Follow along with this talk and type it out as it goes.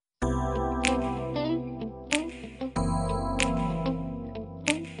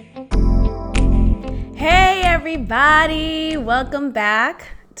everybody. Welcome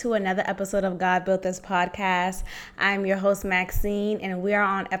back to another episode of God Built This Podcast. I'm your host, Maxine, and we are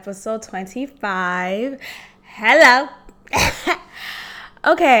on episode 25. Hello.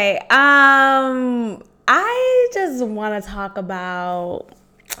 Okay, I just want to talk about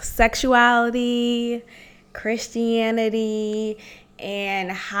sexuality, Christianity, and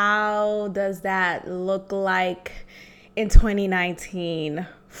how does that look like in 2019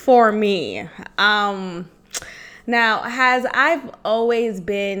 for me. Now, I've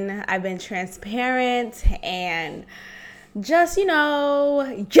been transparent and just,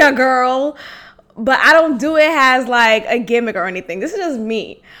 your girl, but I don't do it as like a gimmick or anything. This is just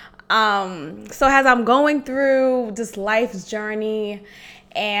me. So as I'm going through this life's journey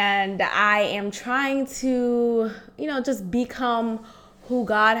and I am trying to, just become who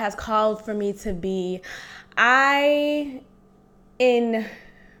God has called for me to be,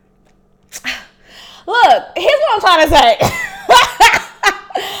 Look, here's what I'm trying to say.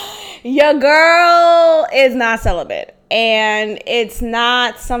 Your girl is not celibate. And it's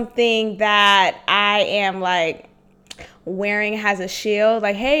not something that I am like wearing as a shield.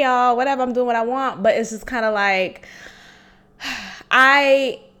 Like, hey, y'all, whatever, I'm doing what I want. But it's just kind of like,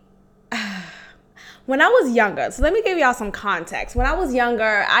 when I was younger, so let me give y'all some context. When I was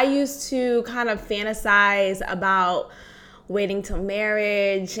younger, I used to kind of fantasize about waiting till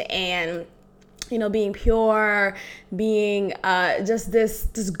marriage and being pure, being just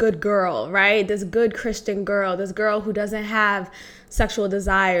this good girl, right? This good Christian girl, this girl who doesn't have sexual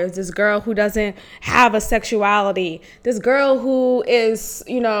desires, this girl who doesn't have a sexuality, this girl who is,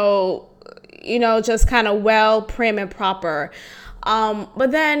 just kind of well, prim and proper.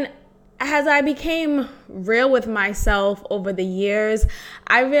 But then as I became real with myself over the years,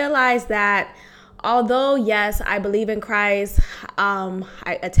 I realized that although, yes, I believe in Christ,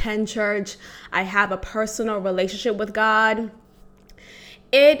 I attend church, I have a personal relationship with God,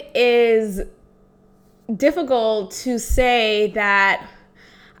 it is difficult to say that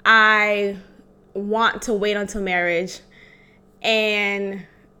I want to wait until marriage and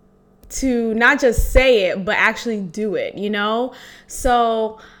to not just say it, but actually do it,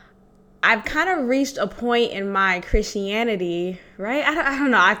 So I've kind of reached a point in my Christianity, right? I don't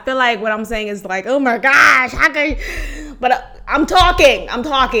know. I feel like what I'm saying is like, oh my gosh, how can you? But I'm talking,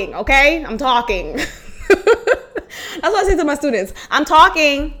 okay? I'm talking. That's what I say to my students. I'm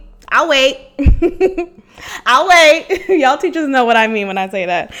talking. I'll wait. I'll wait. Y'all teachers know what I mean when I say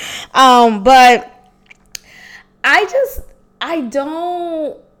that. But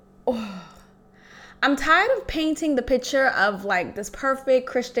I'm tired of painting the picture of like this perfect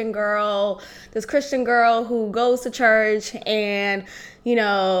Christian girl who goes to church and,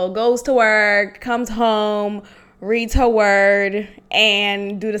 goes to work, comes home, reads her word,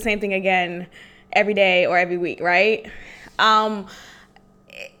 and do the same thing again every day or every week, right?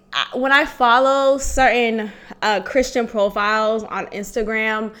 When I follow certain Christian profiles on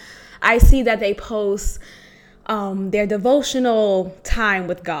Instagram, I see that they post their devotional time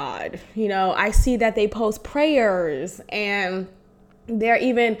with God. I see that they post prayers and they're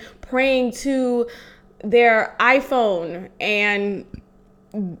even praying to their iPhone and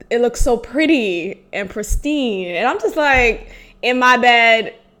it looks so pretty and pristine. And I'm just like in my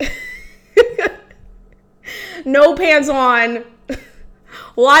bed, no pants on,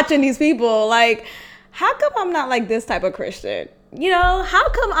 watching these people. Like, how come I'm not like this type of Christian? How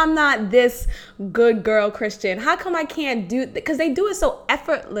come I'm not this good girl Christian? How come I can't do, because they do it so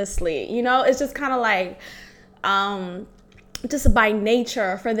effortlessly, it's just kind of like, just by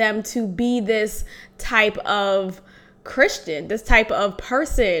nature for them to be this type of Christian, this type of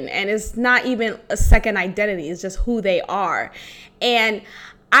person. And it's not even a second identity. It's just who they are. And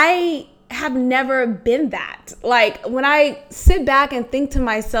I have never been that. Like when I sit back and think to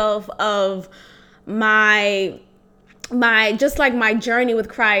myself of my journey with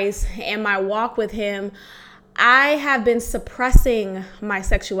Christ and my walk with him, I have been suppressing my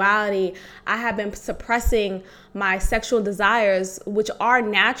sexuality. I have been suppressing my sexual desires, which are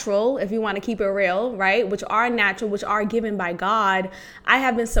natural, if you want to keep it real, right? Which are natural, which are given by God. I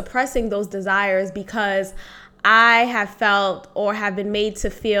have been suppressing those desires because I have felt or have been made to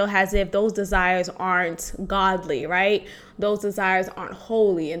feel as if those desires aren't godly, right? Those desires aren't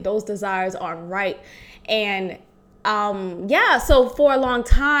holy and those desires aren't right. And so for a long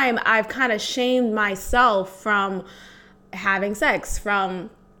time, I've kind of shamed myself from having sex, from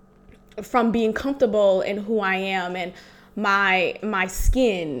being comfortable in who I am and my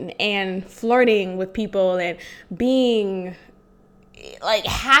skin, and flirting with people and being like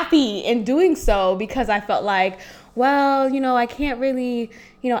happy in doing so, because I felt like, well, I can't really,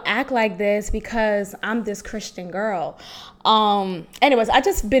 act like this because I'm this Christian girl. Anyways, I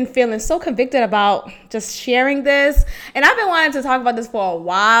just been feeling so convicted about just sharing this. And I've been wanting to talk about this for a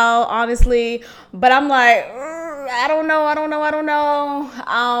while, honestly. But I'm like, I don't know.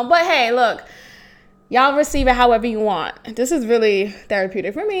 But hey, look, y'all receive it however you want. This is really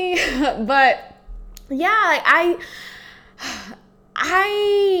therapeutic for me. But yeah,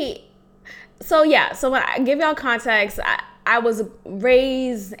 so when I give y'all context, I was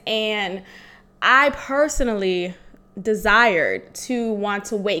raised and I personally desired to want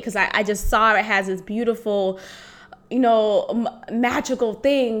to wait because I just saw it has this beautiful, magical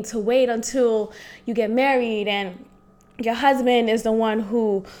thing to wait until you get married and your husband is the one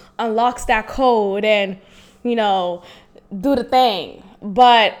who unlocks that code and, do the thing.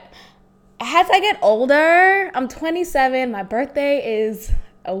 But as I get older, I'm 27, my birthday is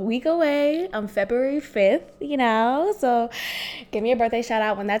a week away. I'm February 5th, so give me a birthday shout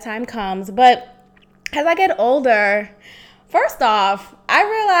out when that time comes. But as I get older, first off, I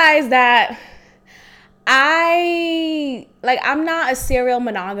realize that I'm not a serial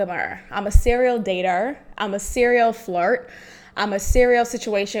monogamer. I'm a serial dater. I'm a serial flirt. I'm a serial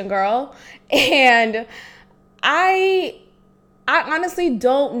situation girl. And I honestly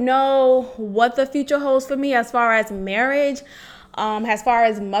don't know what the future holds for me as far as marriage, as far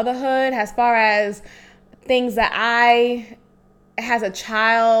as motherhood, as far as things that as a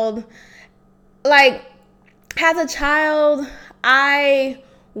child, I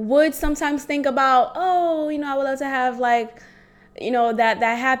would sometimes think about, I would love to have that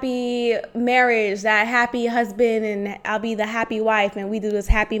happy marriage, that happy husband, and I'll be the happy wife and we do this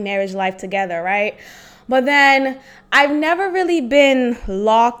happy marriage life together, right? But then I've never really been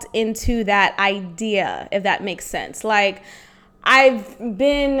locked into that idea, if that makes sense. I've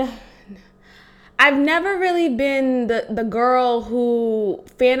never really been the girl who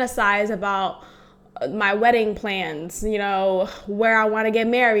fantasized about my wedding plans, where I want to get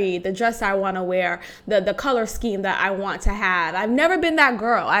married, the dress I want to wear, the color scheme that I want to have. I've never been that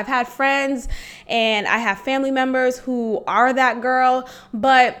girl. I've had friends and I have family members who are that girl,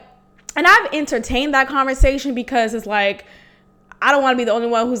 and I've entertained that conversation because it's like, I don't want to be the only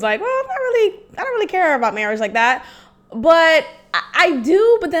one who's like, well, I don't really care about marriage like that. But I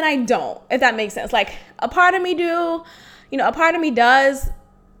do, but then I don't, if that makes sense. A part of me a part of me does,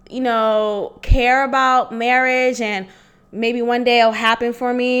 care about marriage and maybe one day it'll happen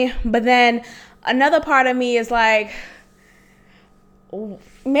for me. But then another part of me is like,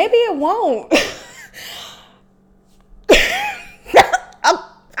 maybe it won't.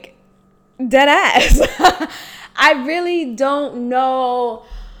 Dead ass. I really don't know.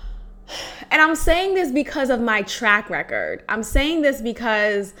 And I'm saying this because of my track record. I'm saying this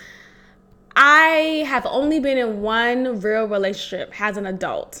because I have only been in one real relationship as an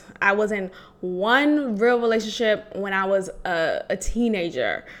adult. I was in one real relationship when I was a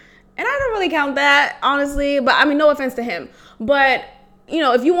teenager. And I don't really count that, honestly. But I mean, no offense to him. But,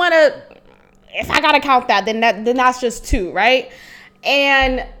 if I gotta count that, then that's just two, right?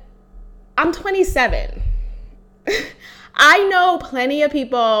 And I'm 27. I know plenty of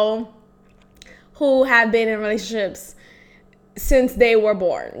people who have been in relationships since they were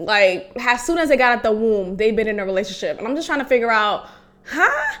born. As soon as they got out the womb, they've been in a relationship. And I'm just trying to figure out, how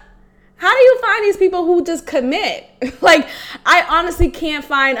do you find these people who just commit? I honestly can't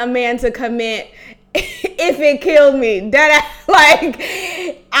find a man to commit if it killed me.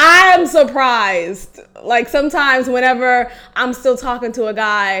 I'm surprised. Sometimes whenever I'm still talking to a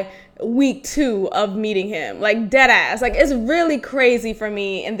guy week 2 of meeting him, dead ass. It's really crazy for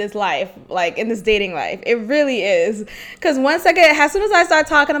me in this life, in this dating life. It really is. Because as soon as I start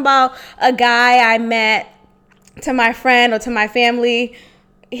talking about a guy I met to my friend or to my family,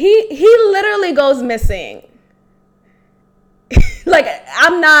 he literally goes missing.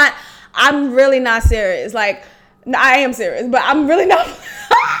 I'm really not serious. I am serious, but I'm really not,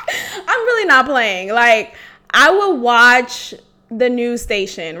 I'm really not playing. I would watch the news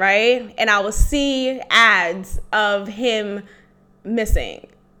station, right? And I will see ads of him missing.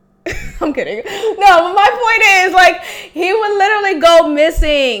 I'm kidding. No, but my point is, he would literally go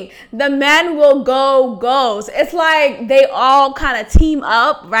missing. The men will go ghost. It's they all kind of team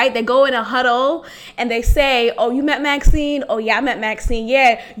up, right? They go in a huddle and they say, oh, you met Maxine? Oh, yeah, I met Maxine.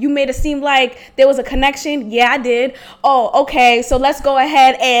 Yeah, you made it seem like there was a connection? Yeah, I did. Oh, okay, so let's go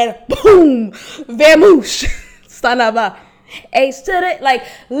ahead and boom, vamoose, son of a H to it.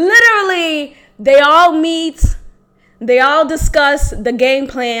 Literally, they all meet. They all discuss the game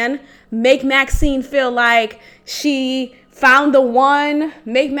plan, make Maxine feel like she found the one,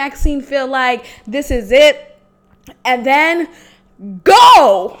 make Maxine feel like this is it. and then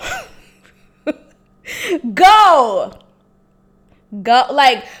go. Go.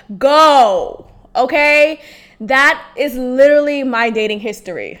 Like, go. Okay? That is literally my dating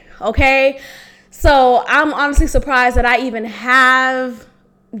history. Okay? So I'm honestly surprised that I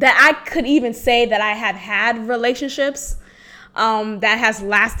could even say that I have had relationships that has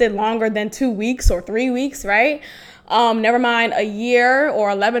lasted longer than 2 weeks or 3 weeks, right? Never mind a year or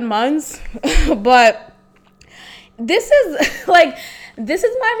 11 months. But this is this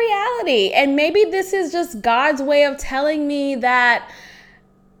is my reality. And maybe this is just God's way of telling me that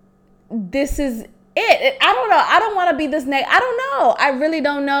this is it. I don't know. I don't want to be this I don't know. I really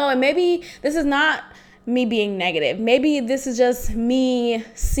don't know. And maybe this is not me being negative. Maybe this is just me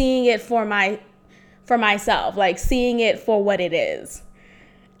seeing it for myself, like seeing it for what it is.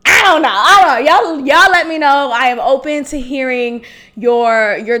 I don't know. Y'all let me know. I am open to hearing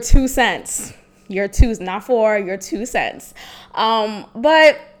your 2 cents. Your 2, not 4, your 2 cents.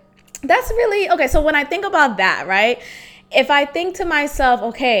 But that's really okay. So when I think about that, right? If I think to myself,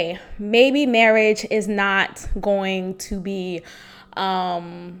 okay, maybe marriage is not going to be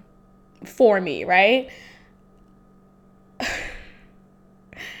for me, right?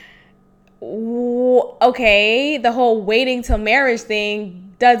 Okay, the whole waiting till marriage thing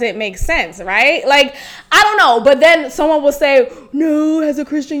doesn't make sense, right? Like, I don't know. But then someone will say, no, as a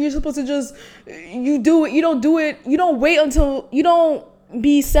Christian, you're supposed to just, you do it. You don't do it. You don't wait until, you don't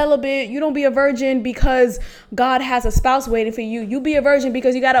be celibate. You don't be a virgin because God has a spouse waiting for you. You be a virgin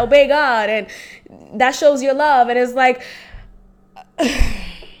because you got to obey God. And that shows your love. And it's like,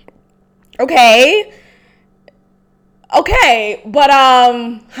 okay, but,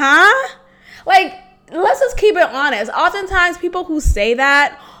 like, let's just keep it honest. Oftentimes, people who say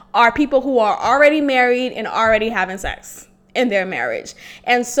that are people who are already married and already having sex in their marriage.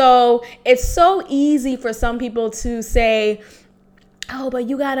 And so it's so easy for some people to say, oh, but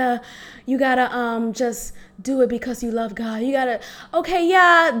you gotta just do it because you love God. Okay,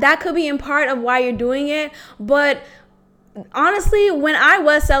 yeah, that could be in part of why you're doing it. But honestly, when I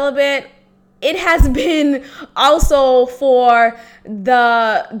was celibate, it has been also for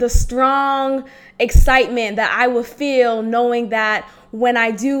the strong excitement that I would feel knowing that when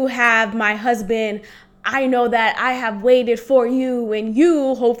I do have my husband, I know that I have waited for you and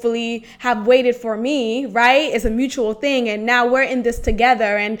you hopefully have waited for me, right? It's a mutual thing. And now we're in this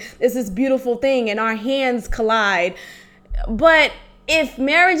together and it's this beautiful thing and our hands collide. But if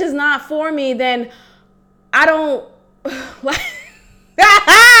marriage is not for me, then I don't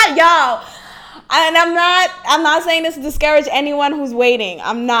y'all. And I'm not saying this to discourage anyone who's waiting.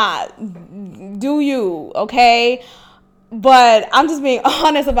 I'm not. Do you, okay? But I'm just being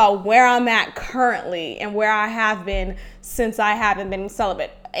honest about where I'm at currently and where I have been since I haven't been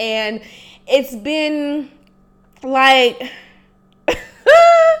celibate. And it's been like, it's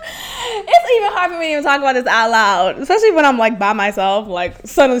even hard for me to even talk about this out loud, especially when I'm like by myself, like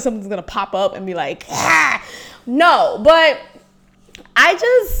suddenly something's going to pop up and be like, ah. No, but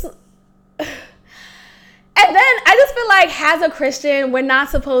and then I just feel like as a Christian, we're not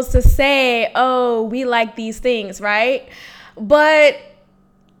supposed to say, oh, we like these things, right? But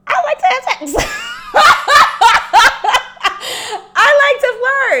I like to have sex. I like to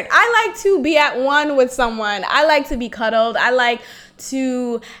flirt. I like to be at one with someone. I like to be cuddled. I like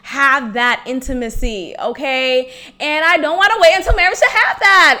to have that intimacy, okay? And I don't want to wait until marriage to have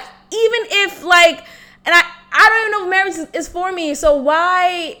that. Even if and I don't even know if marriage is for me. So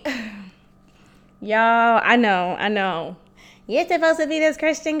why... Y'all, I know. You're supposed to be this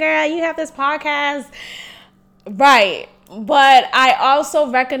Christian girl. You have this podcast. Right. But I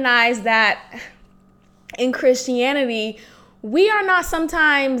also recognize that in Christianity, we are not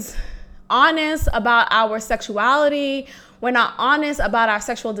sometimes honest about our sexuality. We're not honest about our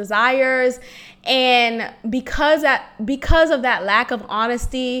sexual desires. And because of that lack of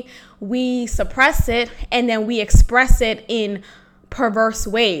honesty, we suppress it and then we express it in perverse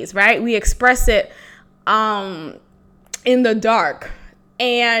ways, right? We express it in the dark.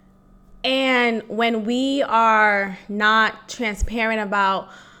 And when we are not transparent about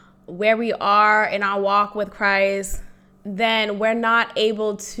where we are in our walk with Christ, then we're not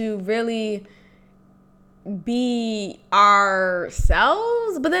able to really be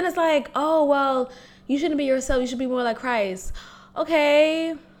ourselves. But then it's like, oh, well, you shouldn't be yourself. You should be more like Christ.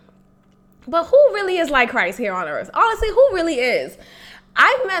 Okay. But who really is like Christ here on earth? Honestly, who really is?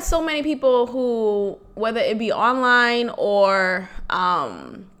 I've met so many people who, whether it be online or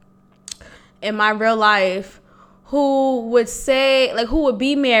in my real life, who would say, like, who would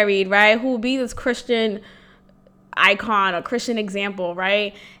be married, right? Who would be this Christian icon, a Christian example,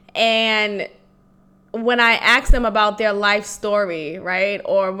 right? And when I ask them about their life story, right,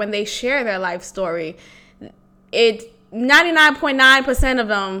 or when they share their life story, 99.9% of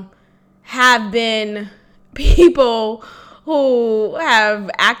them have been people who have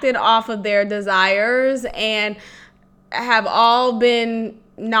acted off of their desires and have all been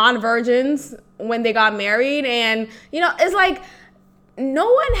non-virgins when they got married. And, it's like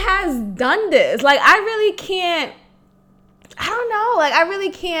no one has done this. Like, I really can't, I don't know, like, I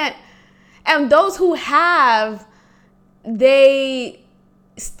really can't. And those who have, they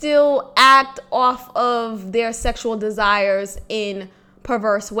still act off of their sexual desires in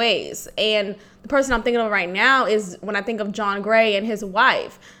perverse ways. And the person I'm thinking of right now is when I think of John Gray and his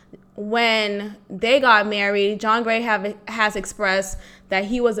wife. When they got married, John Gray has expressed that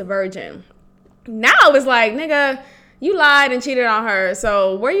he was a virgin. Now it's like, nigga, you lied and cheated on her.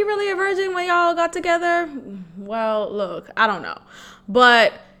 So were you really a virgin when y'all got together? Well, look, I don't know.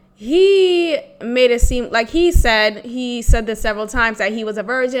 But he made it seem like he said this several times, that he was a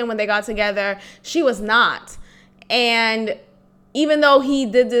virgin when they got together. She was not. And even though he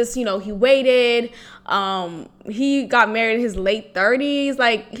did this, he waited, he got married in his late 30s.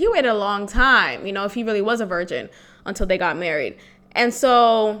 Like, he waited a long time, if he really was a virgin, until they got married. And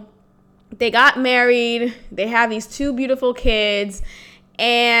so they got married, they have these 2 beautiful kids,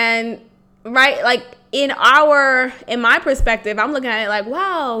 and right, like, in my perspective, I'm looking at it like,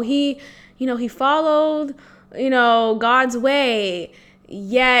 wow, he followed, God's way,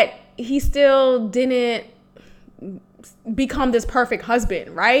 yet he still didn't become this perfect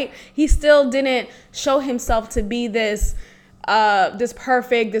husband, right? He still didn't show himself to be this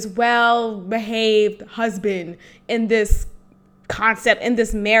perfect, this well-behaved husband in this concept, in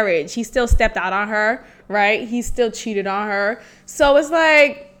this marriage. He still stepped out on her, right? He still cheated on her. So it's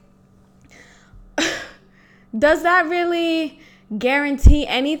like, does that really guarantee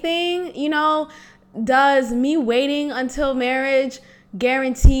anything? Does me waiting until marriage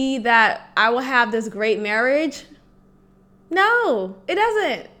guarantee that I will have this great marriage? No, it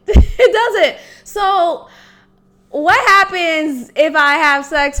doesn't. It doesn't. So what happens if I have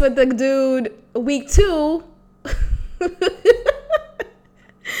sex with the dude week 2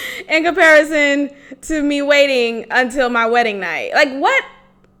 in comparison to me waiting until my wedding night? Like, what?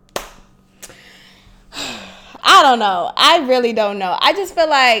 I don't know. I really don't know. I just feel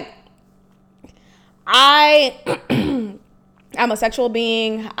like I'm a sexual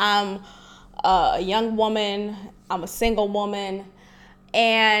being. I'm a young woman. I'm a single woman.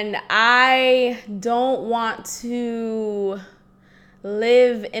 And I don't want to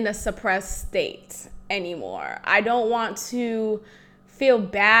live in a suppressed state anymore. I don't want to feel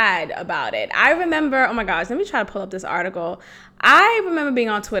bad about it. I remember, oh my gosh, let me try to pull up this article. I remember being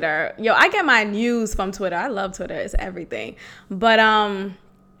on Twitter. I get my news from Twitter. I love Twitter. It's everything. But I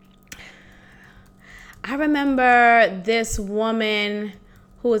remember this woman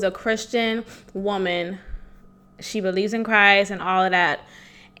who is a Christian woman. She believes in Christ and all of that.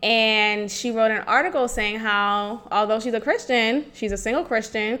 And she wrote an article saying how, although she's a Christian, she's a single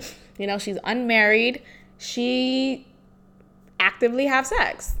Christian, she's unmarried, she actively have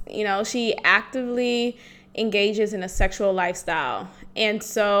sex. She actively engages in a sexual lifestyle. And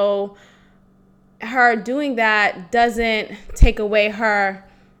so her doing that doesn't take away her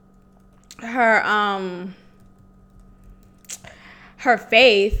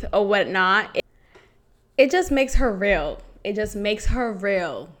faith or whatnot. It just makes her real. It just makes her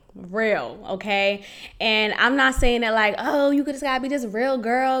real, okay? And I'm not saying that like, oh, you just gotta be this real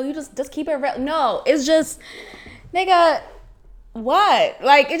girl. You just keep it real. No, it's just, nigga, what?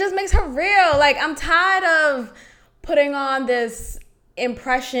 Like, it just makes her real. Like, I'm tired of putting on this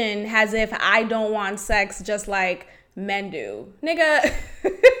impression as if I don't want sex just like men do. Nigga.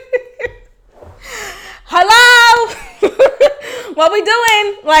 Hello? What we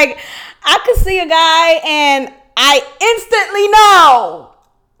doing? Like, I could see a guy and I instantly know.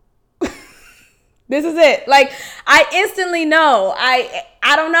 This is it. Like, I instantly know. I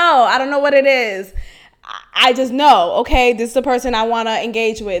don't know. I don't know what it is. I just know, okay, this is the person I want to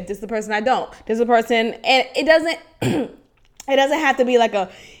engage with. This is the person I don't. This is the person, and it doesn't it doesn't have to be like a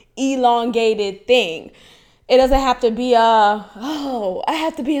elongated thing. It doesn't have to be I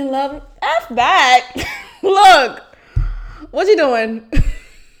have to be in love. F that. Look, what you doing?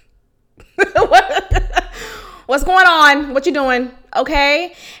 What's going on? What you doing?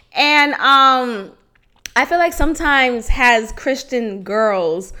 Okay? And I feel like sometimes as Christian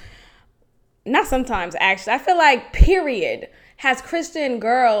girls, not sometimes actually, I feel like period, as Christian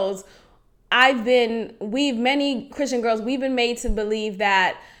girls, many Christian girls, we've been made to believe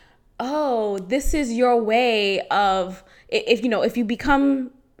that, oh, this is your way of, if you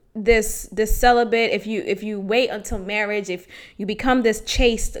become this celibate, if you wait until marriage, if you become this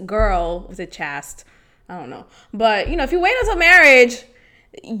chaste girl, was it chaste? I don't know. But, if you wait until marriage,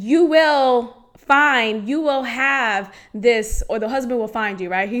 you will have this, or the husband will find you,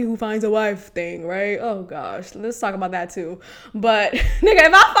 right? He who finds a wife thing, right? Oh gosh, let's talk about that too. But nigga,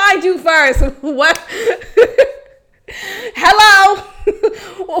 if I find you first, what? Hello?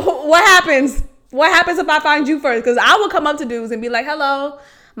 What happens? What happens if I find you first? Because I will come up to dudes and be like, hello,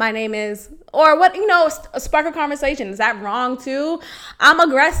 my name is, or what, spark a conversation. Is that wrong too? I'm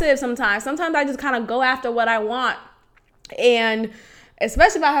aggressive sometimes. Sometimes I just kind of go after what I want. And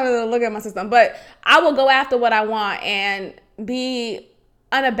especially if I have a look at my system, but I will go after what I want and be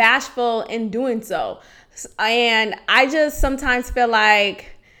unabashful in doing so. And I just sometimes feel like,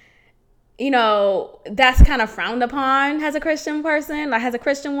 that's kind of frowned upon as a Christian person, like as a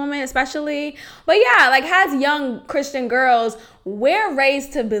Christian woman, especially. But yeah, like as young Christian girls, we're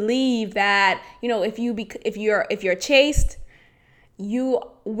raised to believe that, if you're chaste, you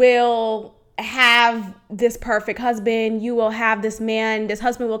will have this perfect husband. You will have this man, this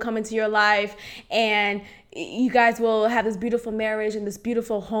husband will come into your life, and you guys will have this beautiful marriage and this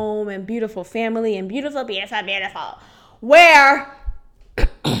beautiful home and beautiful family and beautiful. Where?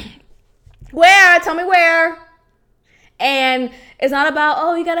 Tell me where. And it's not about,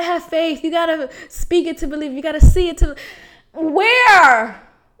 oh, you gotta have faith, you gotta speak it to believe, you gotta see it to. Where?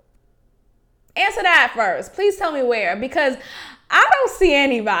 Answer that first. Please tell me where, because I don't see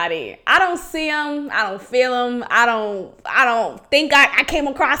anybody. I don't see them. I don't feel them. I don't think I came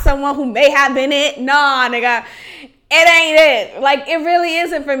across someone who may have been it. Nah, nigga, it ain't it. Like, it really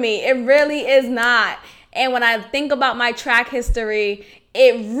isn't for me. It really is not. And when I think about my track history,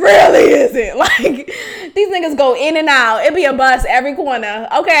 it really isn't. Like, these niggas go in and out. It be a bus every corner.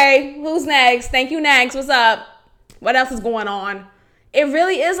 Okay, who's next? Thank you, next. What's up? What else is going on? It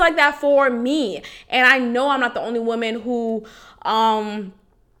really is like that for me. And I know I'm not the only woman who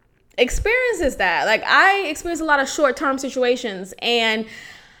experiences that. Like, I experience a lot of short-term situations. And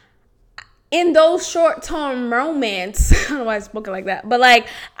in those short-term moments, I don't know why I spoke it like that, but like,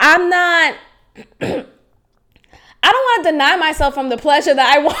 I don't want to deny myself from the pleasure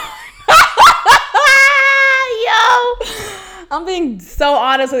that I want. Yo, I'm being so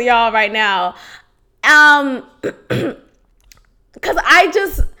honest with y'all right now. Because I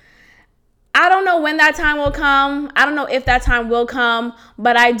don't know when that time will come. I don't know if that time will come,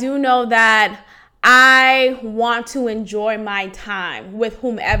 but I do know that I want to enjoy my time with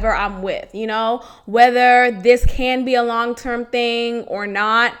whomever I'm with, whether this can be a long-term thing or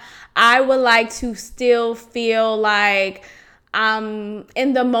not. I would like to still feel like I'm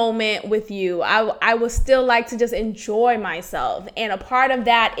in the moment with you. I would still like to just enjoy myself. And a part of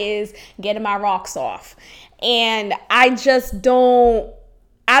that is getting my rocks off. And I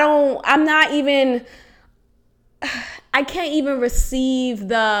can't even receive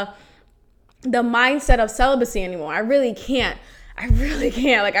the mindset of celibacy anymore. I really can't.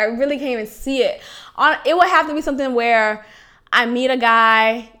 Like, I really can't even see it. It would have to be something where I meet a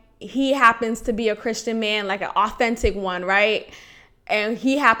guy, he happens to be a Christian man, like an authentic one, right? And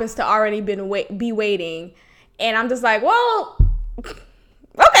he happens to already be waiting. And I'm just like, well, okay.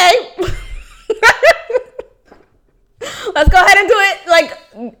 Let's go ahead and do it. Like,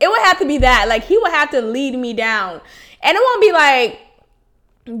 it would have to be that. Like, he would have to lead me down. And it won't be like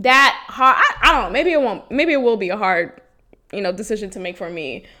that hard. I don't know. Maybe it won't. Maybe it will be a hard, decision to make for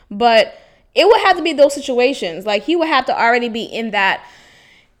me. But it would have to be those situations. Like, he would have to already be in that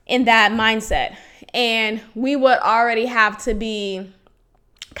mindset. And we would already have to be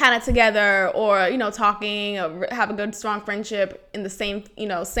kind of together, or, talking, or have a good, strong friendship in the same,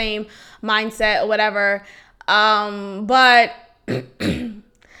 same mindset or whatever. But I don't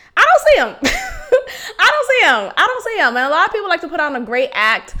see him. I don't see him. And a lot of people like to put on a great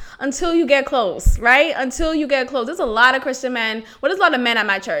act until you get close, right? Until you get close. There's a lot of Christian men. Well, there's a lot of men at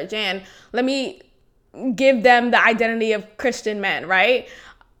my church. And let me give them the identity of Christian men, right?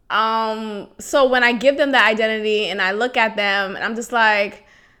 So when I give them the identity and I look at them and I'm just like,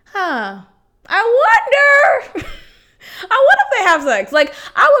 I wonder if they have sex. Like,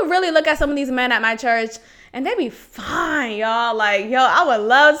 I would really look at some of these men at my church and they be fine, y'all. Like, yo, I would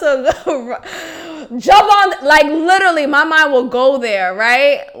love to jump on. Like, literally, my mind will go there,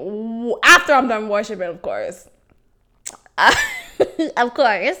 right? After I'm done worshiping, of course. Of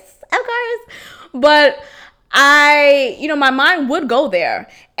course. But my mind would go there.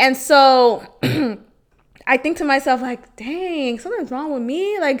 And so I think to myself, like, dang, something's wrong with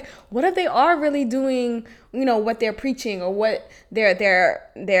me. Like, what if they are really doing, what they're preaching, or what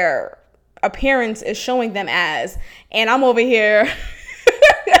their appearance is showing them as? And I'm over here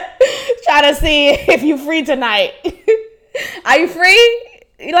trying to see if you free tonight. Are you free?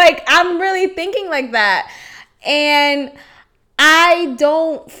 Like, I'm really thinking like that. And I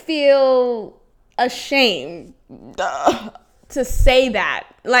don't feel ashamed to say that.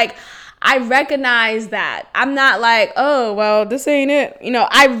 Like, I recognize that. I'm not like, oh, well, this ain't it.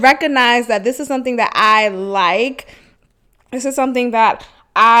 I recognize that this is something that I like. This is something that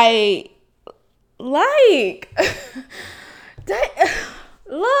I like.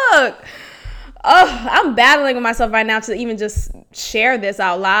 Look. Oh, I'm battling with myself right now to even just share this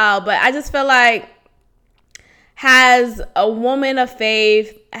out loud. But I just feel like, has a woman of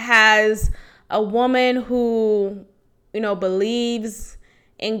faith, has a woman who, believes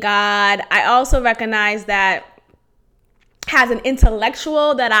in God. I also recognize that as an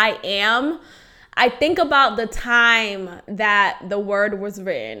intellectual that I am, I think about the time that the word was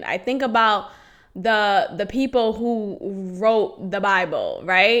written. I think about the people who wrote the Bible,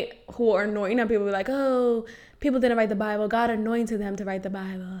 right? Who are anointed. People be like, oh, people didn't write the Bible. God anointed them to write the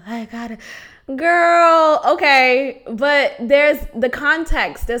Bible. I got it. Girl, okay. But there's the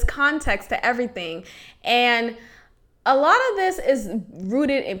context. There's context to everything. And a lot of this is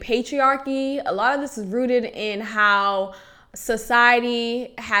rooted in patriarchy. A lot of this is rooted in how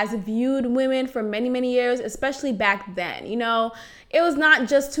society has viewed women for many, many years, especially back then. It was not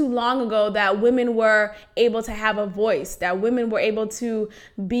just too long ago that women were able to have a voice, that women were able to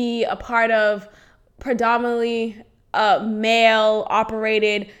be a part of predominantly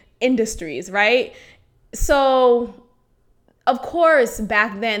male-operated industries, right? So, of course,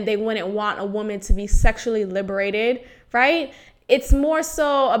 back then, they wouldn't want a woman to be sexually liberated, right? It's more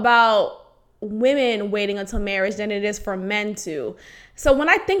so about women waiting until marriage than it is for men to. So when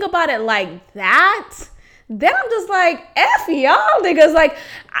I think about it like that, then I'm just like, F y'all niggas. Like,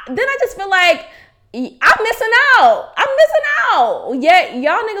 then I just feel like I'm missing out. Yet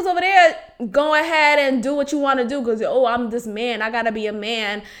y'all niggas over there go ahead and do what you want to do because, oh, I'm this man. I got to be a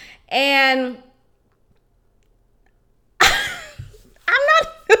man. And I'm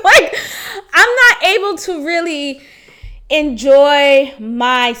not able to really enjoy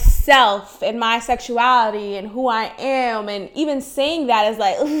myself and my sexuality and who I am. And even saying that is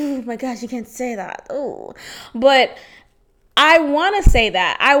like, oh my gosh, you can't say that. Oh, but I want to say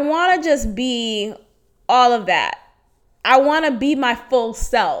that. I want to just be all of that. I want to be my full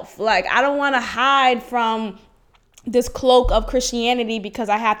self. Like, I don't want to hide from this cloak of Christianity because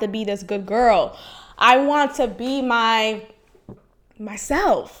I have to be this good girl. I want to be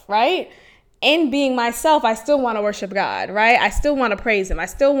myself, right? In being myself, I still want to worship God, right? I still want to praise him. I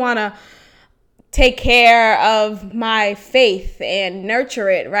still want to take care of my faith and nurture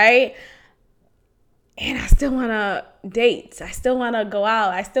it, right? And I still want to date. I still want to go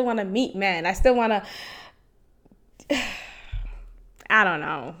out. I still want to meet men. I still want to... I don't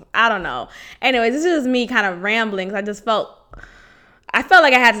know. Anyways, this is just me kind of rambling. I felt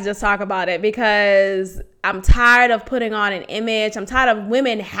like I had to just talk about it because I'm tired of putting on an image. I'm tired of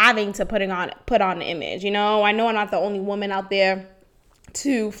women having to put on an image. I know I'm not the only woman out there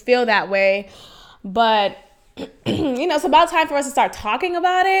to feel that way, but it's about time for us to start talking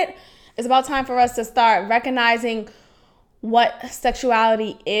about it. It's about time for us to start recognizing what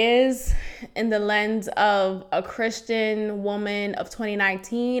sexuality is in the lens of a Christian woman of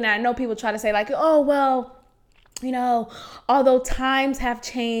 2019. And I know people try to say like, oh, well, although times have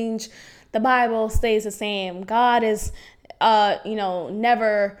changed, the Bible stays the same. God is,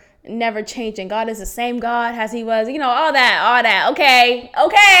 never changing. God is the same God as he was, all that. Okay.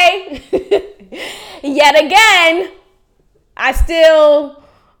 Yet again, I still,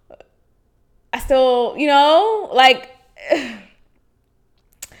 I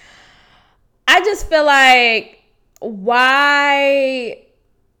just feel like why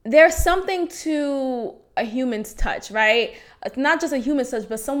there's something to a human's touch, right? It's not just a human's touch,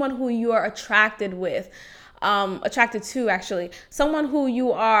 but someone who you are attracted to, actually. Someone who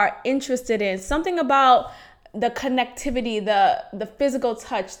you are interested in. Something about the connectivity, the physical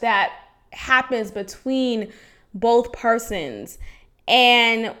touch that happens between both persons.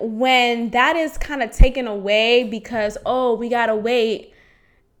 And when that is kind of taken away because, oh, we gotta wait,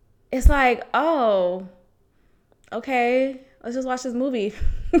 it's like, oh, okay, let's just watch this movie.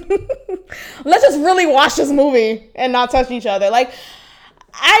 Let's just really watch this movie and not touch each other. Like,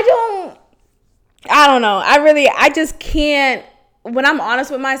 I don't know. I just can't, when I'm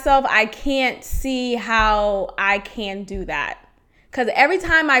honest with myself, I can't see how I can do that. Because every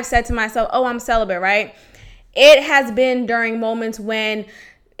time I've said to myself, oh, I'm celibate, right? It has been during moments when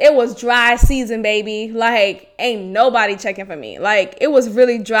it was dry season, baby. Like, ain't nobody checking for me. Like, it was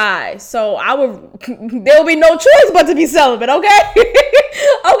really dry. So there will be no choice but to be celibate, okay?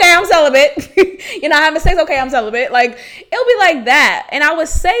 Okay, I'm celibate. celibate. You're not having sex? Okay, I'm celibate. Like, it'll be like that. And I would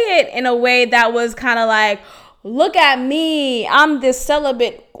say it in a way that was kind of like, look at me. I'm this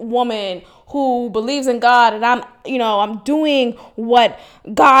celibate woman who believes in God, and I'm doing what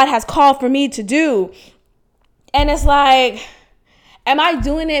God has called for me to do. And it's like, am I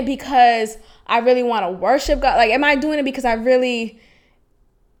doing it because I really want to worship God? Like, am I doing it because I really,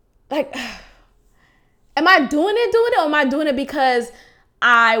 like, am I doing it, or am I doing it because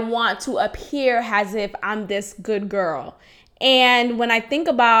I want to appear as if I'm this good girl? And when I think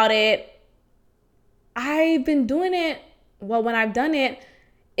about it, I've been doing it, well, when I've done it,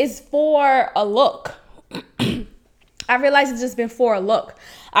 it's for a look. I realize it's just been for a look.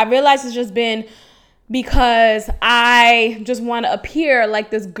 I realize it's just been because I just want to appear like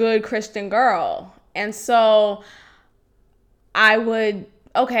this good Christian girl. And so I would,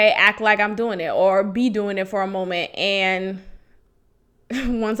 act like I'm doing it or be doing it for a moment. And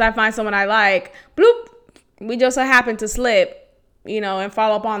once I find someone I like, bloop, we just so happen to slip, and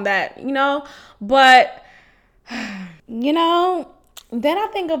follow up on that, But, then I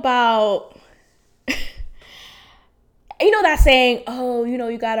think about, that saying, oh,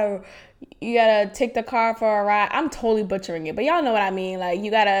 you gotta take the car for a ride. I'm totally butchering it, but y'all know what I mean. Like,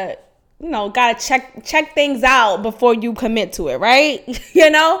 you gotta check things out before you commit to it, right?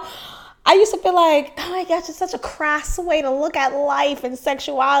 I used to feel like, oh my gosh, it's such a crass way to look at life and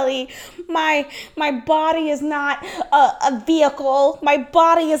sexuality. My body is not a vehicle. My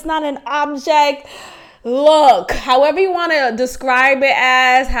body is not an object. Look, however you want to describe it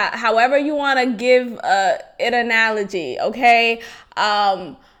as, however you want to give an analogy, okay?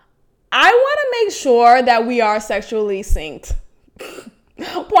 I want to make sure that we are sexually synced.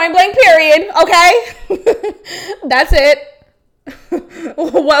 Point blank, period, okay? That's it.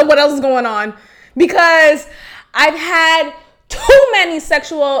 What else is going on? Because I've had too many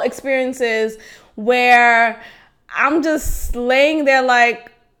sexual experiences where I'm just laying there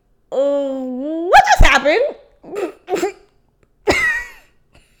like, what just happened? What?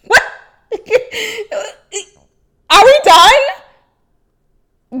 Are we done?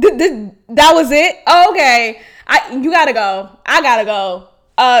 That was it? Oh, okay. You gotta go. I gotta go.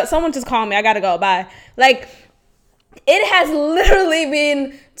 Someone just called me. I gotta go. Bye. Like, it has literally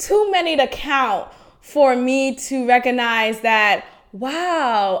been too many to count for me to recognize that,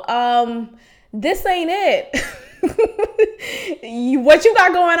 wow, this ain't it. What you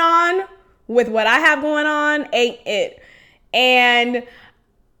got going on with what I have going on ain't it. And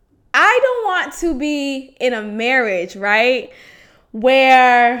I don't want to be in a marriage, right,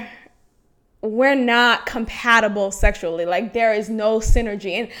 where we're not compatible sexually. Like, there is no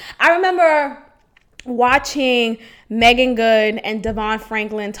synergy. And I remember watching Megan Good and Devon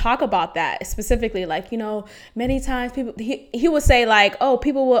Franklin talk about that specifically. Like, many times people, he would say like, oh,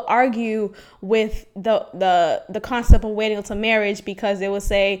 people will argue with the concept of waiting until marriage because they would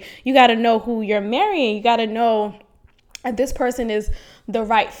say, you got to know who you're marrying. You got to know if this person is the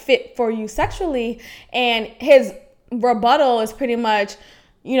right fit for you sexually. And his rebuttal is pretty much,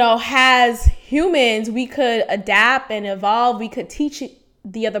 as humans, we could adapt and evolve. We could teach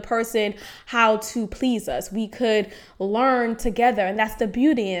the other person how to please us. We could learn together, and that's the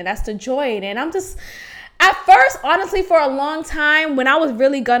beauty and that's the joy. And I'm just, at first, honestly, for a long time, when I was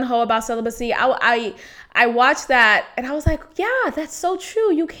really gung-ho about celibacy, I watched that and I was like, yeah, that's so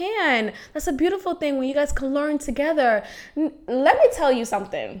true. You can. That's a beautiful thing when you guys can learn together. Let me tell you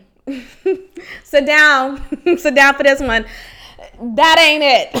something. Sit down for this one. That ain't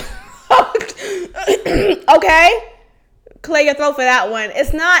it. Okay? Clear your throat for that one.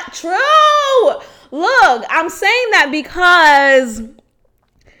 It's not true. Look, I'm saying that because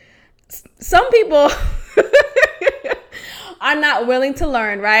some people are not willing to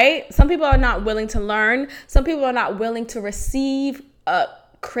learn, right? Some people are not willing to learn. Some people are not willing to receive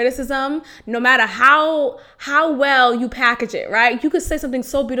criticism, no matter how well you package it, right? You could say something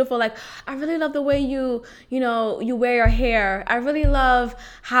so beautiful like, I really love the way you wear your hair. I really love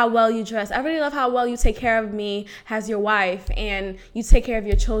how well you dress. I really love how well you take care of me as your wife and you take care of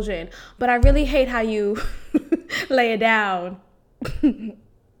your children. But I really hate how you lay it down.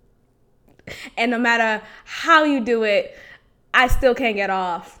 And no matter how you do it, I still can't get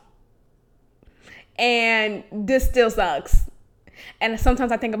off. And this still sucks. And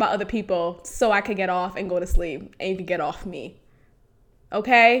sometimes I think about other people so I could get off and go to sleep and you can get off me.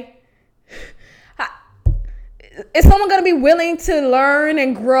 Okay? Is someone going to be willing to learn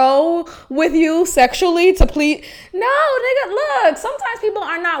and grow with you sexually to please? No, nigga, look, sometimes people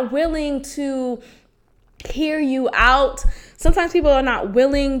are not willing to hear you out. Sometimes people are not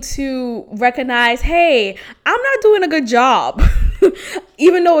willing to recognize, hey, I'm not doing a good job.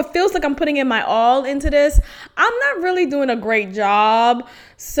 even though it feels like I'm putting in my all into this, I'm not really doing a great job.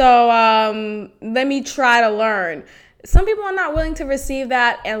 So let me try to learn. Some people are not willing to receive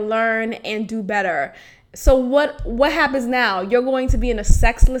that and learn and do better. So what happens now? You're going to be in a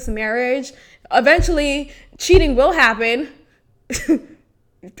sexless marriage. Eventually, cheating will happen.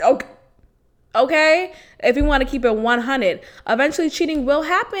 Okay? If you want to keep it 100, eventually cheating will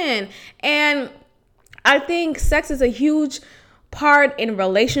happen. And I think sex is a huge part in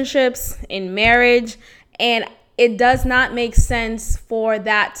relationships, in marriage, and it does not make sense for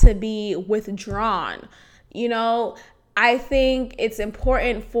that to be withdrawn. I think it's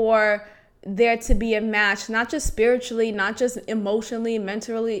important for there to be a match, not just spiritually, not just emotionally,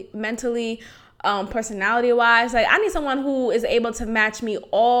 mentally, personality wise. Like, I need someone who is able to match me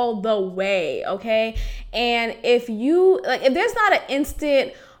all the way. Okay. And if there's not an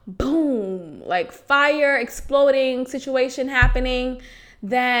instant boom, like fire exploding situation happening,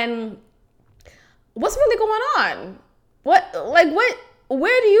 then what's really going on?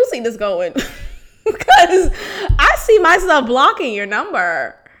 Where do you see this going? Because I see myself blocking your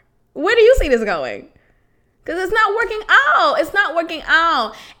number. Where do you see this going? Because it's not working out. It's not working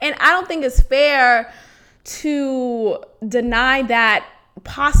out. And I don't think it's fair to deny that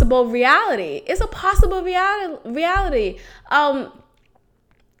possible reality. It's a possible reality.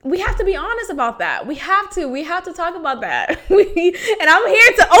 We have to be honest about that. We have to talk about that. And I'm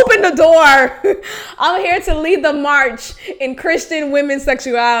here to open the door. I'm here to lead the march in Christian women's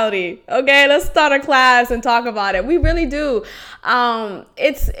sexuality. Okay, let's start a class and talk about it. We really do.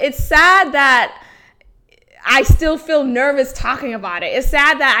 It's sad that I still feel nervous talking about it. It's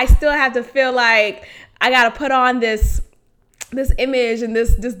sad that I still have to feel like I gotta put on this image and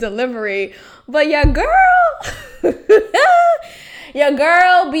this delivery. But your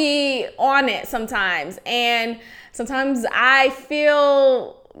girl be on it sometimes. And sometimes I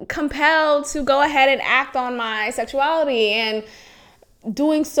feel compelled to go ahead and act on my sexuality, and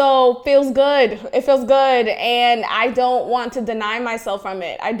doing so feels good. It feels good. And I don't want to deny myself from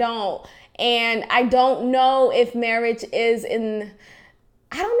it. I don't. And I don't know if marriage is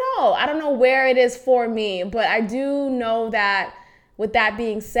I don't know where it is for me, but I do know that with that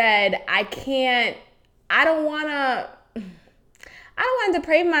being said, I don't want to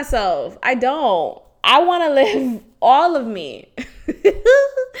deprave myself. I don't. I want to live all of me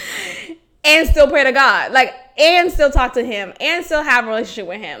and still pray to God, and still talk to him and still have a relationship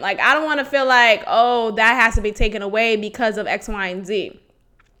with him. I don't want to feel like, oh, that has to be taken away because of X, Y, and Z.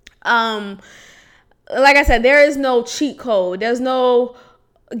 Like I said, there is no cheat code. There's no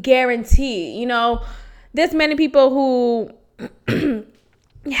guarantee. There's many people who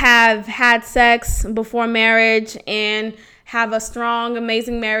have had sex before marriage and have a strong,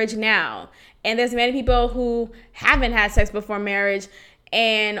 amazing marriage now. And there's many people who haven't had sex before marriage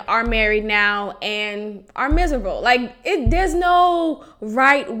and are married now and are miserable. There's no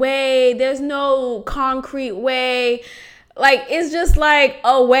right way. There's no concrete way. It's just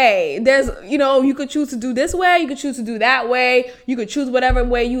a way. There's, you could choose to do this way. You could choose to do that way. You could choose whatever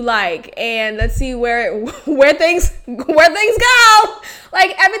way you like. And let's see where things go.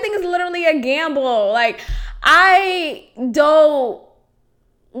 Everything is literally a gamble. I don't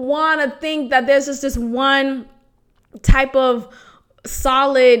want to think that there's just this one type of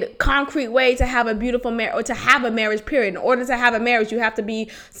solid, concrete way to have a beautiful marriage, or to have a marriage, period. In order to have a marriage, you have to be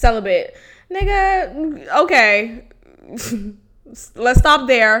celibate. Nigga, okay. Let's stop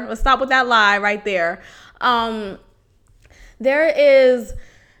there. Let's stop with that lie right there. There is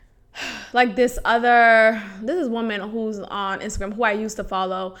this woman who's on Instagram who I used to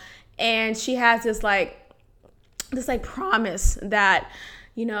follow, and she has this promise that,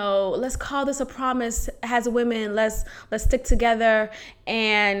 let's call this a promise as women. Let's stick together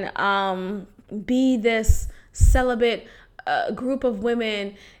and be this celibate group of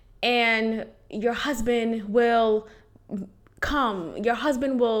women, and your husband will come. Your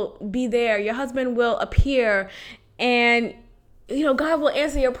husband will be there. Your husband will appear, and God will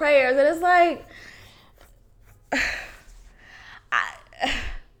answer your prayers. And it's I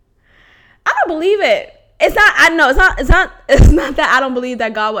don't believe it. It's not that I don't believe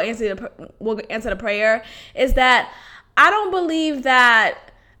that God will answer the prayer. It's that I don't believe that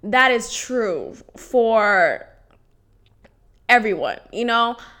is true for everyone.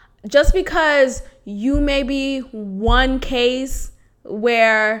 Just because you may be one case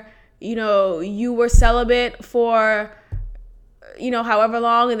where, you were celibate for, however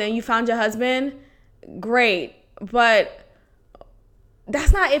long, and then you found your husband, great. But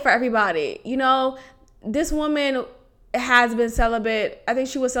that's not it for everybody. This woman has been celibate. I think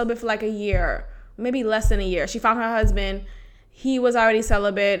she was celibate for a year, maybe less than a year. She found her husband, he was already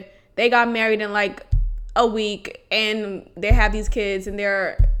celibate. They got married in like a week, and they have these kids, and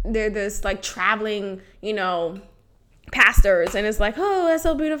they're this like traveling, pastors, and it's like, oh, that's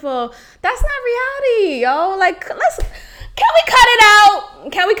so beautiful. That's not reality, yo. Like, can we cut it out?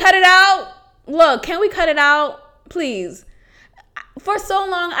 Can we cut it out? Look, can we cut it out, please? For so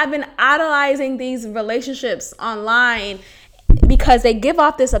long, I've been idolizing these relationships online because they give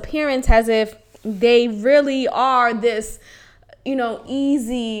off this appearance as if they really are this,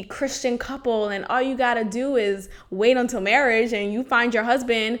 easy Christian couple, and all you gotta do is wait until marriage and you find your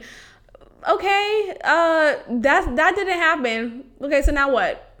husband. Okay, that didn't happen. Okay, so now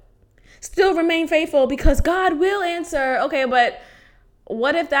what? Still remain faithful because God will answer. Okay, but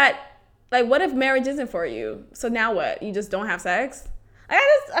what if marriage isn't for you? So now what? You just don't have sex? I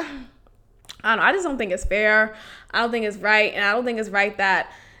don't know. I just don't think it's fair. I don't think it's right. And I don't think it's right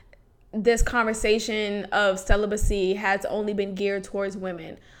that this conversation of celibacy has only been geared towards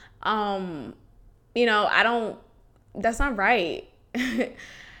women. That's not right.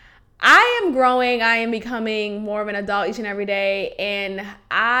 I am growing. I am becoming more of an adult each and every day. And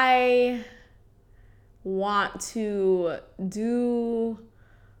I want to do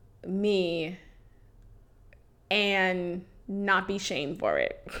me and not be shamed for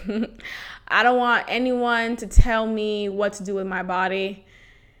it. I don't want anyone to tell me what to do with my body.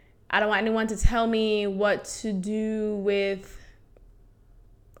 I don't want anyone to tell me what to do with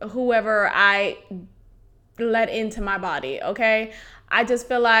whoever I let into my body, okay? I just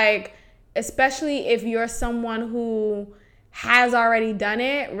feel like, especially if you're someone who has already done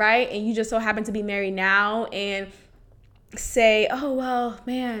it, right? And you just so happen to be married now and say, oh, well,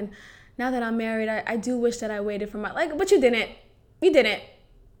 man, now that I'm married, I do wish that I waited for but you didn't. You didn't.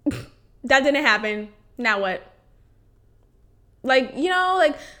 That didn't happen. Now what?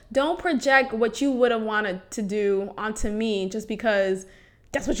 Don't project what you would have wanted to do onto me just because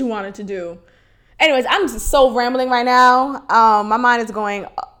that's what you wanted to do. Anyways, I'm just so rambling right now. My mind is going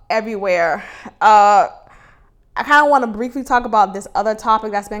everywhere. I kind of want to briefly talk about this other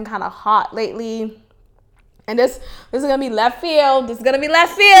topic that's been kind of hot lately. And this is going to be left field. Look,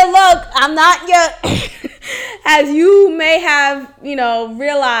 I'm not yet, as you may have,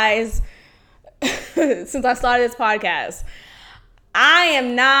 realized since I started this podcast, I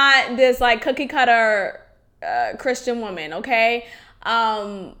am not this cookie cutter Christian woman, okay?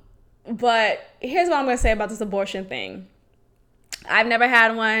 But here's what I'm going to say about this abortion thing. I've never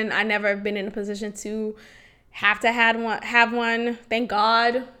had one. I never been in a position to have one. Thank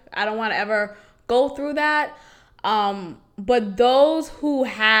God. I don't want to ever go through that. But those who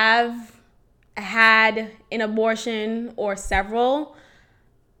have had an abortion or several,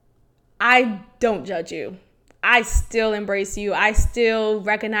 I don't judge you. I still embrace you. I still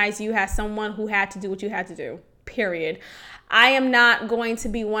recognize you as someone who had to do what you had to do, period. I am not going to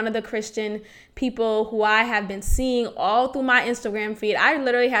be one of the Christian people who I have been seeing all through my Instagram feed. I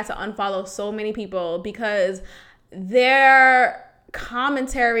literally had to unfollow so many people because their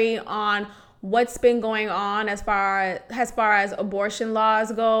commentary on what's been going on as far as abortion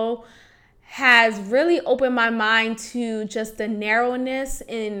laws go has really opened my mind to just the narrowness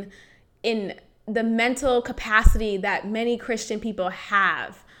in the mental capacity that many Christian people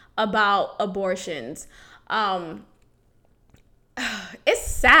have about abortions. It's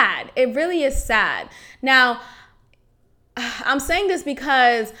sad. It really is sad. Now, I'm saying this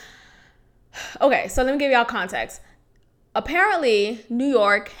because, okay, so let me give y'all context. Apparently, New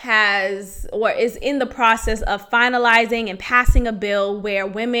York is in the process of finalizing and passing a bill where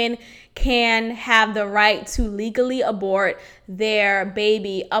women can have the right to legally abort their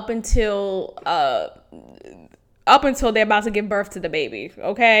baby up until they're about to give birth to the baby.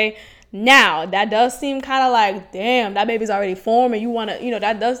 Okay. Now that does seem kind of like, damn, that baby's already formed, and you want to,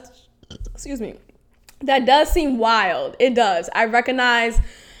 that does seem wild. It does. I recognize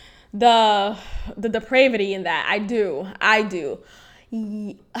the depravity in that. I do.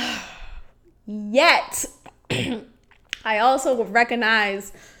 Yet, I also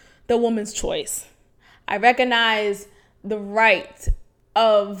recognize the woman's choice. I recognize the right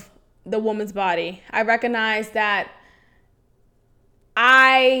of the woman's body. I recognize that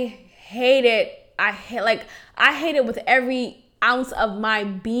I hate it. I hate it with every ounce of my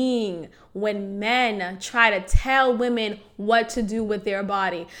being when men try to tell women what to do with their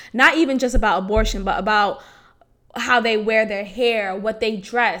body. Not even just about abortion, but about how they wear their hair, what they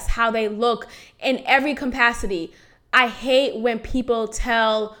dress, how they look in every capacity. I hate when people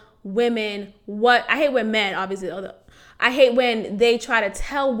tell women I hate when men, obviously, I hate when they try to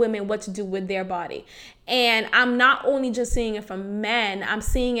tell women what to do with their body. And I'm not only just seeing it from men, I'm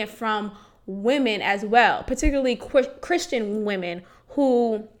seeing it from women as well, particularly Christian women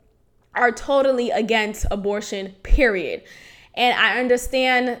who are totally against abortion, period. And I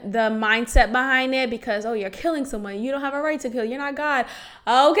understand the mindset behind it because, oh, you're killing someone. You don't have a right to kill. You're not God.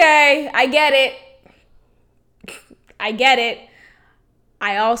 Okay, I get it. I get it.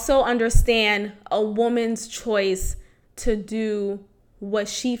 I also understand a woman's choice to do what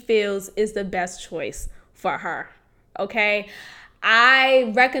she feels is the best choice for her. Okay?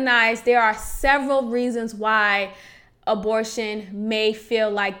 I recognize there are several reasons why abortion may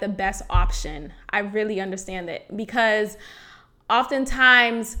feel like the best option. I really understand it because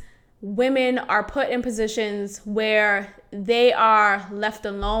oftentimes women are put in positions where they are left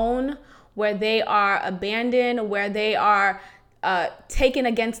alone, where they are abandoned, where they are taken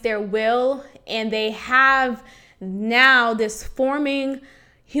against their will, and they have now this forming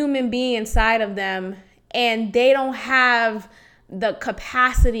human being inside of them, and they don't have the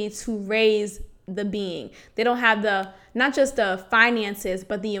capacity to raise the being. They don't have not just the finances,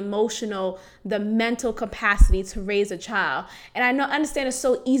 but the emotional, the mental capacity to raise a child. And I understand it's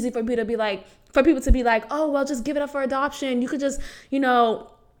so easy for people to be like, oh, well, just give it up for adoption. You could just,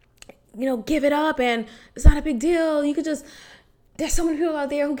 give it up and it's not a big deal. You could just, there's so many people out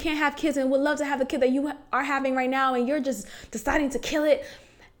there who can't have kids and would love to have the kid that you are having right now, and you're just deciding to kill it.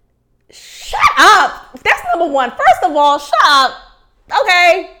 Shut up. That's number one. First of all, shut up.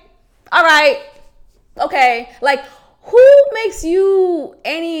 Okay. All right. Okay. Like, who makes you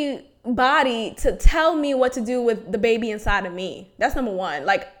anybody to tell me what to do with the baby inside of me? That's number one.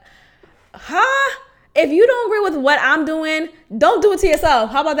 Like, if you don't agree with what I'm doing, don't do it to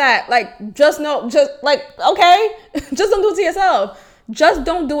yourself. How about that? Like, okay, just don't do it to yourself. Just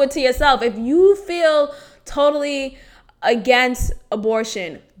don't do it to yourself. If you feel totally against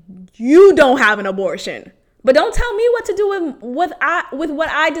abortion, you don't have an abortion. But don't tell me what to do with what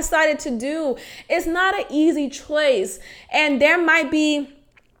I decided to do. It's not an easy choice. And there might be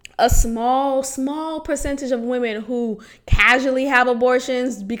a small percentage of women who casually have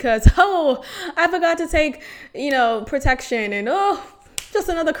abortions because, I forgot to take, protection and, just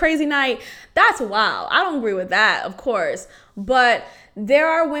another crazy night. That's wild. I don't agree with that, of course. But there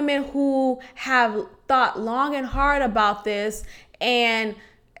are women who have thought long and hard about this and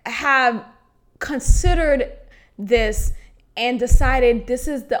have considered this and decided this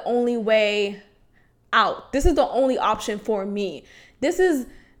is the only way out. This is the only option for me. This is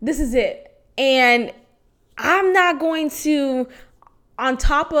it. And I'm not going to, on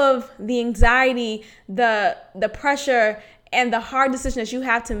top of the anxiety, the pressure, and the hard decision that you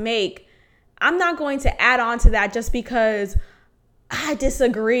have to make, I'm not going to add on to that just because I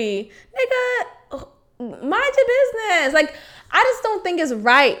disagree. Nigga, mind your business. Like, I just don't think it's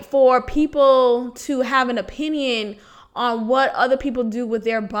right for people to have an opinion on what other people do with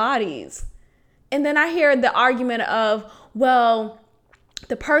their bodies. And then I hear the argument of, well,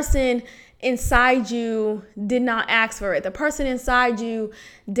 the person inside you did not ask for it. The person inside you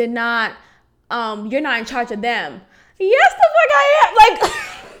did not, you're not in charge of them. Yes, the fuck I am. Like,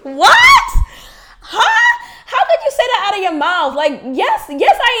 what? Huh? How could you say that out of your mouth? Like, yes,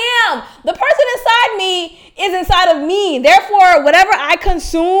 I am. The person inside me is inside of me. Therefore, whatever I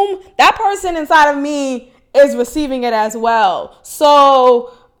consume, that person inside of me is receiving it as well.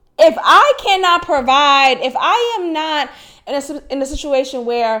 So if I cannot provide, if I am not in a situation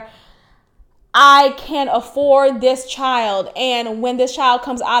where I can afford this child, and when this child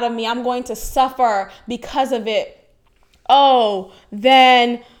comes out of me, I'm going to suffer because of it,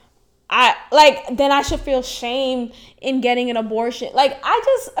 then I should feel shame in getting an abortion. Like, I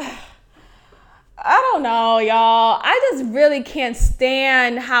don't know, y'all. I just really can't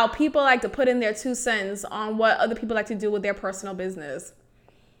stand how people like to put in their 2 cents on what other people like to do with their personal business.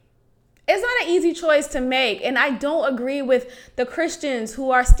 It's not an easy choice to make. And I don't agree with the Christians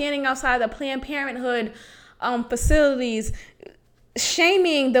who are standing outside the Planned Parenthood facilities,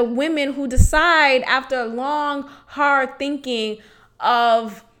 shaming the women who decide after long, hard thinking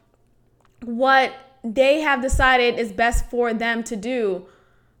of what they have decided is best for them to do.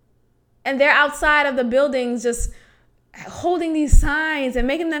 And they're outside of the buildings just holding these signs and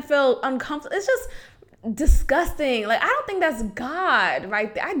making them feel uncomfortable. It's just disgusting. Like, I don't think that's God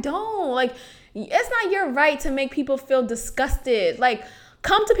right there. I don't. Like, it's not your right to make people feel disgusted. Like,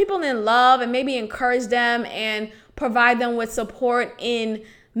 come to people in love and maybe encourage them and provide them with support in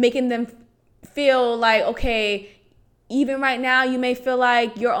making them feel like, okay, even right now you may feel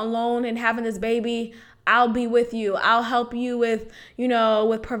like you're alone and having this baby. I'll be with you. I'll help you with,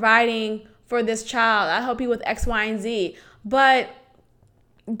 with providing for this child. I'll help you with X, Y, and Z. But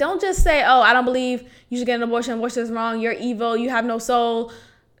don't just say, I don't believe you should get an abortion. Abortion is wrong. You're evil. You have no soul.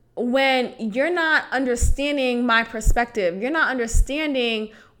 when you're not understanding my perspective. You're not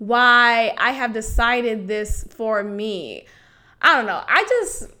understanding why I have decided this for me. I don't know. I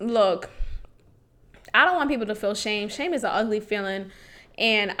don't want people to feel shame. Shame is an ugly feeling,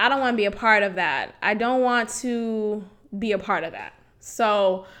 and I don't want to be a part of that. I don't want to be a part of that.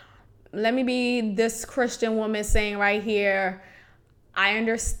 So let me be this Christian woman saying right here, I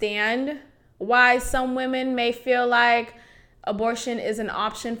understand why some women may feel like abortion is an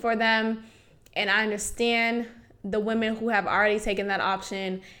option for them. And I understand the women who have already taken that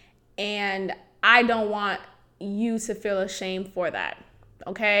option. And I don't want you to feel ashamed for that.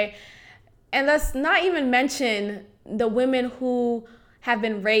 Okay? And let's not even mention the women who have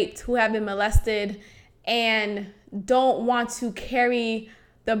been raped, who have been molested, and don't want to carry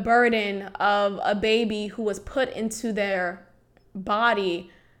the burden of a baby who was put into their body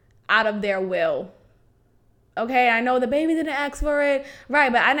out of their will. Okay, I know the baby didn't ask for it,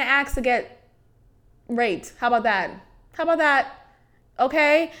 right, but I didn't ask to get raped. How about that?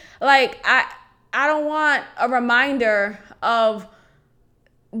 Okay? Like, I don't want a reminder of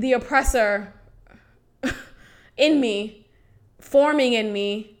the oppressor in me, forming in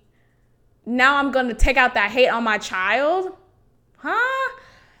me. Now I'm going to take out that hate on my child? Huh?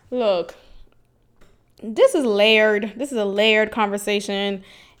 Look, this is layered. This is a layered conversation.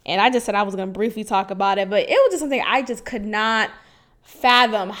 And I just said I was going to briefly talk about it, but it was just something I just could not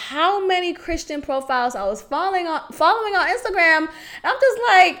fathom. How many Christian profiles I was following on Instagram. And I'm just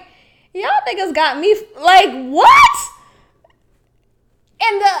like, y'all niggas got me, like, what?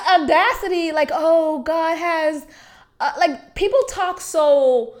 And the audacity, like, oh, God has, like, people talk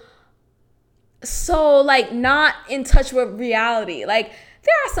so like not in touch with reality. Like,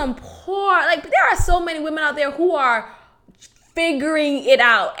 there are so many women out there who are figuring it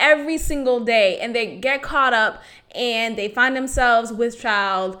out every single day, and they get caught up and they find themselves with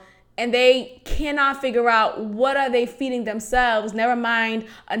child, and they cannot figure out what are they feeding themselves, never mind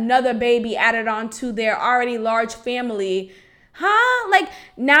another baby added on to their already large family. Huh? Like,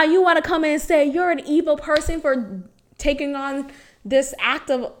 now you want to come in and say you're an evil person for taking on this act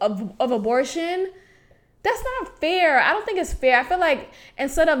of abortion? That's not fair. I don't think it's fair. I feel like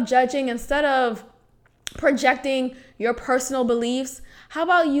instead of judging, instead of projecting your personal beliefs, how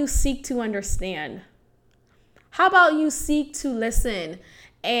about you seek to understand? How about you seek to listen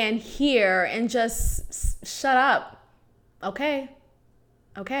and hear and just shut up? Okay.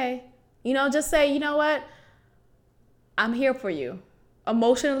 Just say, you know what? I'm here for you.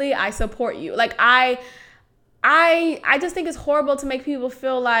 Emotionally, I support you. Like, I just think it's horrible to make people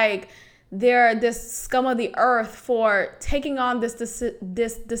feel like they're this scum of the earth for taking on this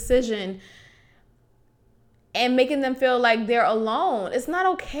decision and making them feel like they're alone. It's not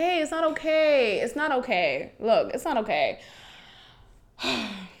okay. Look, it's not okay.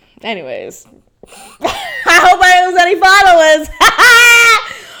 Anyways, I hope I didn't lose any followers.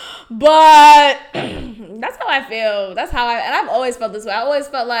 But that's how I feel. And I've always felt this way. I always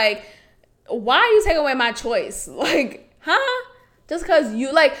felt like, why are you taking away my choice? Like, huh? Just because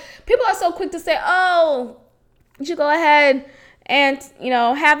people are so quick to say, oh, you should go ahead and,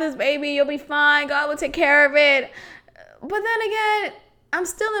 have this baby. You'll be fine. God will take care of it. But then again, I'm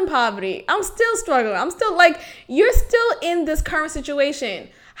still in poverty. I'm still struggling. I'm still you're still in this current situation.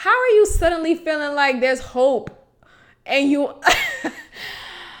 How are you suddenly feeling like there's hope? And you,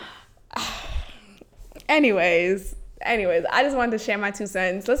 anyways, I just wanted to share my 2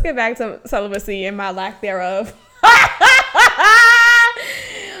 cents. Let's get back to celibacy and my lack thereof.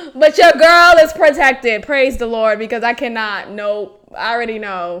 But your girl is protected. Praise the Lord, because I cannot. Nope. I already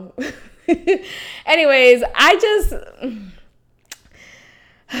know. Anyways,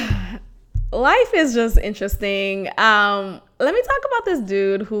 life is just interesting. Let me talk about this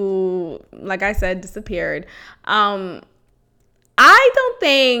dude who, like I said, disappeared. Here's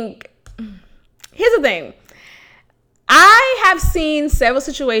the thing. I have seen several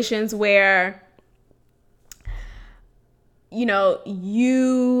situations where,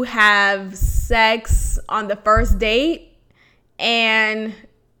 you have sex on the first date and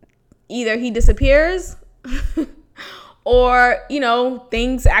either he disappears or,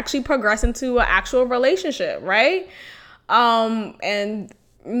 things actually progress into an actual relationship, right? And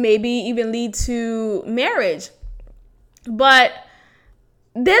maybe even lead to marriage. But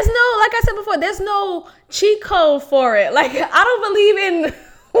there's no, like I said before, there's no cheat code for it. Like, I don't believe in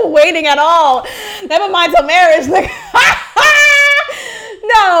waiting at all. Never mind till marriage.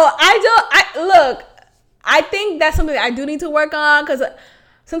 No, look, I think that's something that I do need to work on, because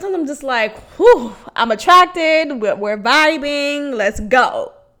sometimes I'm just like, whew, I'm attracted, we're vibing, let's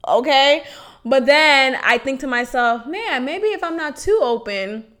go, okay? But then I think to myself, man, maybe if I'm not too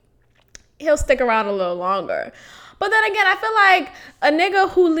open, he'll stick around a little longer. But then again, I feel like a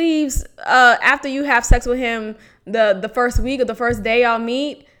nigga who leaves after you have sex with him the first week or the first day y'all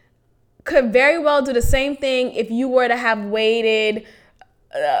meet could very well do the same thing if you were to have waited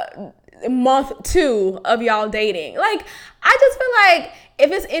month 2 of y'all dating. Like, I just feel like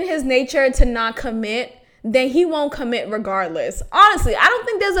if it's in his nature to not commit, then he won't commit regardless. Honestly, I don't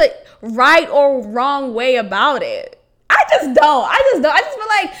think there's a right or wrong way about it. I just don't. I just feel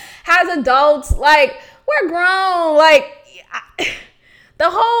like as adults, like, we're grown. Like,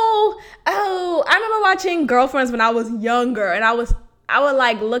 I remember watching Girlfriends when I was younger, and I would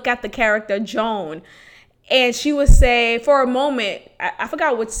like look at the character Joan, and she would say, for a moment, I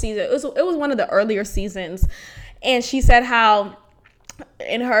forgot which season, it was one of the earlier seasons, and she said how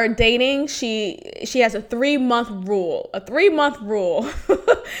in her dating, she has a 3-month rule.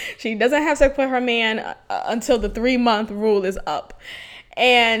 She doesn't have sex with her man until the 3-month rule is up.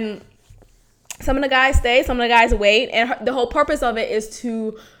 And some of the guys stay, some of the guys wait. And the whole purpose of it is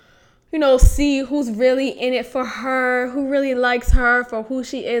to, see who's really in it for her, who really likes her for who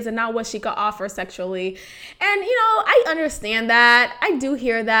she is and not what she could offer sexually. And, I understand that. I do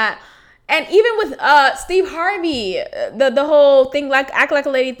hear that. And even with Steve Harvey, the whole thing, like act like a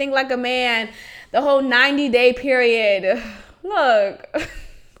lady, think like a man, the whole 90-day period. Look,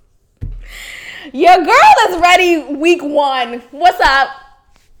 your girl is ready week 1. What's up?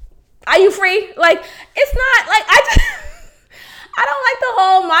 Are you free? Like, it's not like I don't like the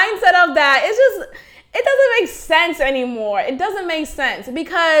whole mindset of that. It doesn't make sense anymore. It doesn't make sense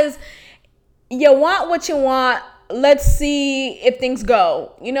because you want what you want. Let's see if things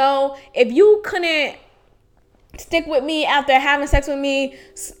go. If you couldn't stick with me after having sex with me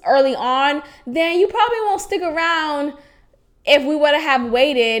early on, then you probably won't stick around if we would have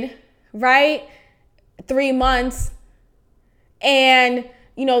waited, right? 3 months and,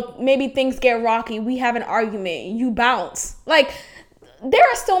 maybe things get rocky. We have an argument. You bounce. Like, there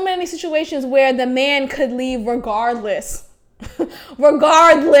are so many situations where the man could leave regardless.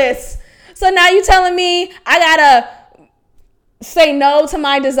 Regardless. So now you telling me I gotta say no to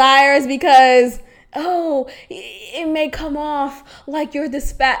my desires because, it may come off like you're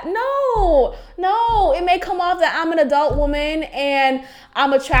this fat. No, it may come off that I'm an adult woman and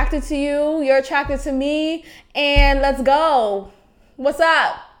I'm attracted to you. You're attracted to me, and let's go. What's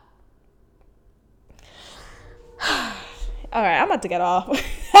up? All right, I'm about to get off. Because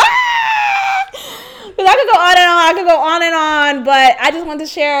I could go on and on, but I just wanted to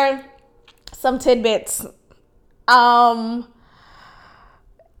share some tidbits. And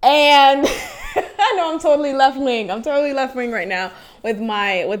I know I'm totally left wing. I'm totally left wing right now with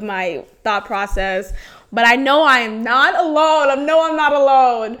my thought process. But I know I am not alone. I know I'm not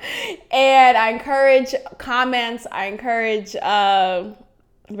alone. And I encourage comments. I encourage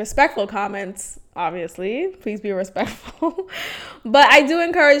respectful comments, obviously. Please be respectful. But I do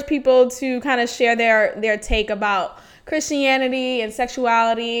encourage people to kind of share their take about Christianity and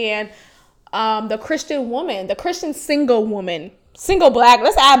sexuality and the Christian woman, the Christian single woman. Single black.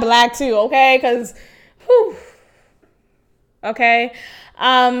 Let's add black too, okay? Because, okay.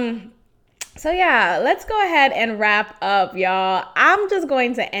 So yeah, let's go ahead and wrap up, y'all. I'm just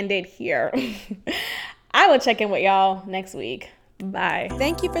going to end it here. I will check in with y'all next week. Bye.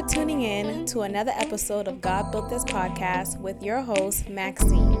 Thank you for tuning in to another episode of God Built This Podcast with your host,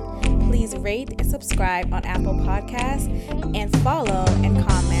 Maxine. Please rate and subscribe on Apple Podcasts and follow and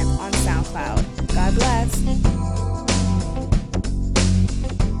comment on SoundCloud. God bless.